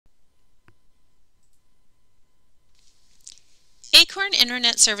Acorn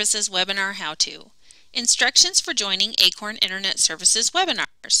Internet Services Webinar How-To. Instructions for joining Acorn Internet Services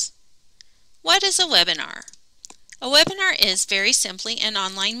webinars. What is a webinar? A webinar is, very simply, an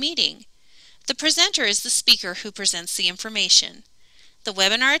online meeting. The presenter is the speaker who presents the information. The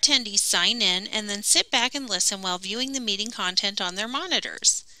webinar attendees sign in and then sit back and listen while viewing the meeting content on their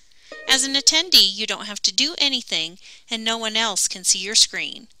monitors. As an attendee, you don't have to do anything and no one else can see your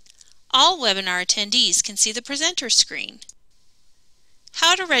screen. All webinar attendees can see the presenter's screen.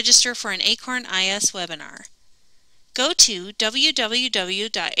 How to register for an Acorn IS webinar. Go to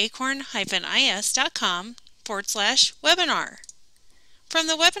www.acorn-is.com/webinar. From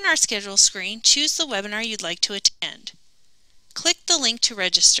the webinar schedule screen, choose the webinar you'd like to attend. Click the link to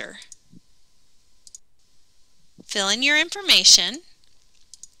register. Fill in your information.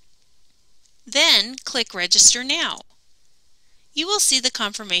 Then click Register Now. You will see the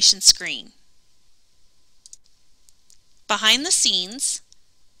confirmation screen. Behind the scenes,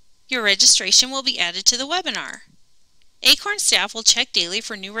 your registration will be added to the webinar. Acorn staff will check daily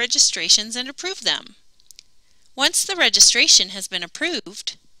for new registrations and approve them. Once the registration has been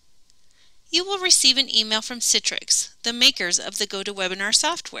approved, you will receive an email from Citrix, the makers of the GoToWebinar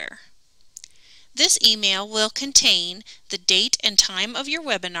software. This email will contain the date and time of your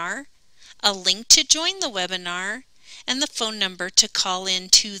webinar, a link to join the webinar, and the phone number to call in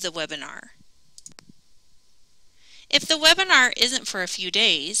to the webinar. If the webinar isn't for a few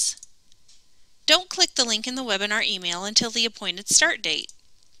days, don't click the link in the webinar email until the appointed start date.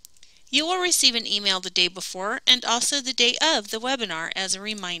 You will receive an email the day before and also the day of the webinar as a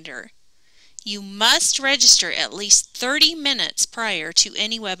reminder. You must register at least 30 minutes prior to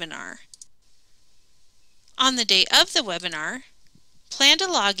any webinar. On the day of the webinar, plan to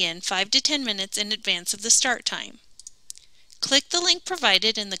log in 5 to 10 minutes in advance of the start time. Click the link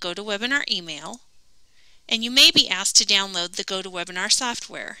provided in the GoToWebinar email, and you may be asked to download the GoToWebinar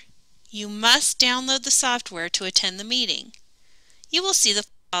software. You must download the software to attend the meeting. You will see the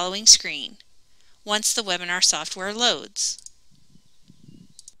following screen once the webinar software loads.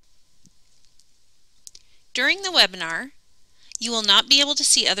 During the webinar, you will not be able to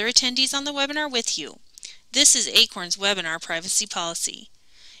see other attendees on the webinar with you. This is Acorn's webinar privacy policy.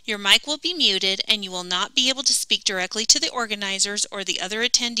 Your mic will be muted and you will not be able to speak directly to the organizers or the other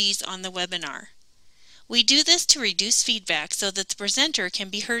attendees on the webinar. We do this to reduce feedback so that the presenter can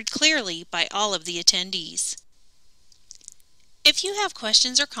be heard clearly by all of the attendees. If you have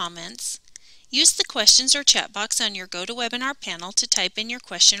questions or comments, use the questions or chat box on your GoToWebinar panel to type in your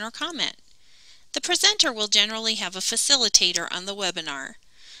question or comment. The presenter will generally have a facilitator on the webinar.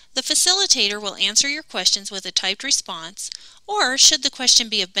 The facilitator will answer your questions with a typed response, or should the question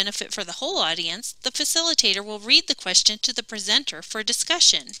be of benefit for the whole audience, the facilitator will read the question to the presenter for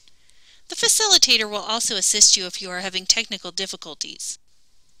discussion. The facilitator will also assist you if you are having technical difficulties.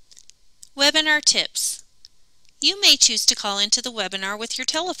 Webinar tips. You may choose to call into the webinar with your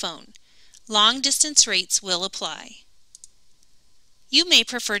telephone. Long distance rates will apply. You may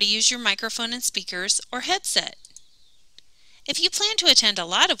prefer to use your microphone and speakers or headset. If you plan to attend a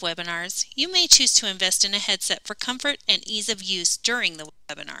lot of webinars, you may choose to invest in a headset for comfort and ease of use during the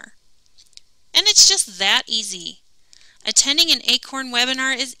webinar. And it's just that easy. Attending an Acorn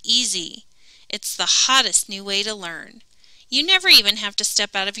webinar is easy. It's the hottest new way to learn. You never even have to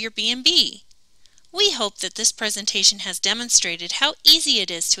step out of your B&B. We hope that this presentation has demonstrated how easy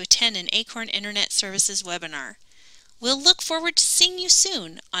it is to attend an Acorn Internet Services webinar. We'll look forward to seeing you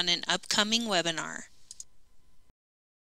soon on an upcoming webinar.